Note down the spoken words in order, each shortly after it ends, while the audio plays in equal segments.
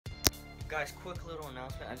Guys, quick little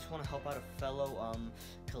announcement. I just want to help out a fellow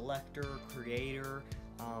collector, creator.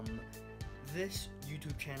 This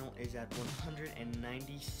YouTube channel is at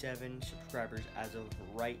 197 subscribers as of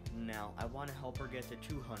right now. I want to help her get to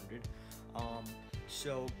 200.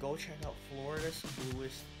 So go check out Florida's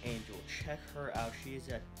Bluest Angel. Check her out. She is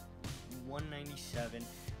at 197.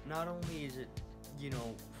 Not only is it,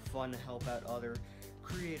 fun to help out other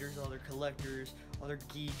creators, other collectors, other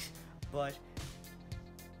geeks, but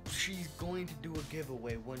she's going to do a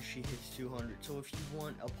giveaway once she hits 200. So if you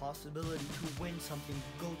want a possibility to win something,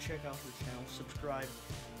 go check out her channel, subscribe,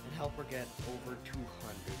 and help her get over 200.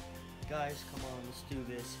 Guys, come on, let's do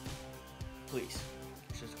this. Please.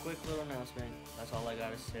 Just a quick little announcement. That's all I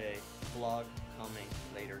gotta say. Vlog coming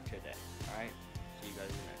later today. Alright? See you guys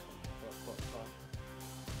in the next one.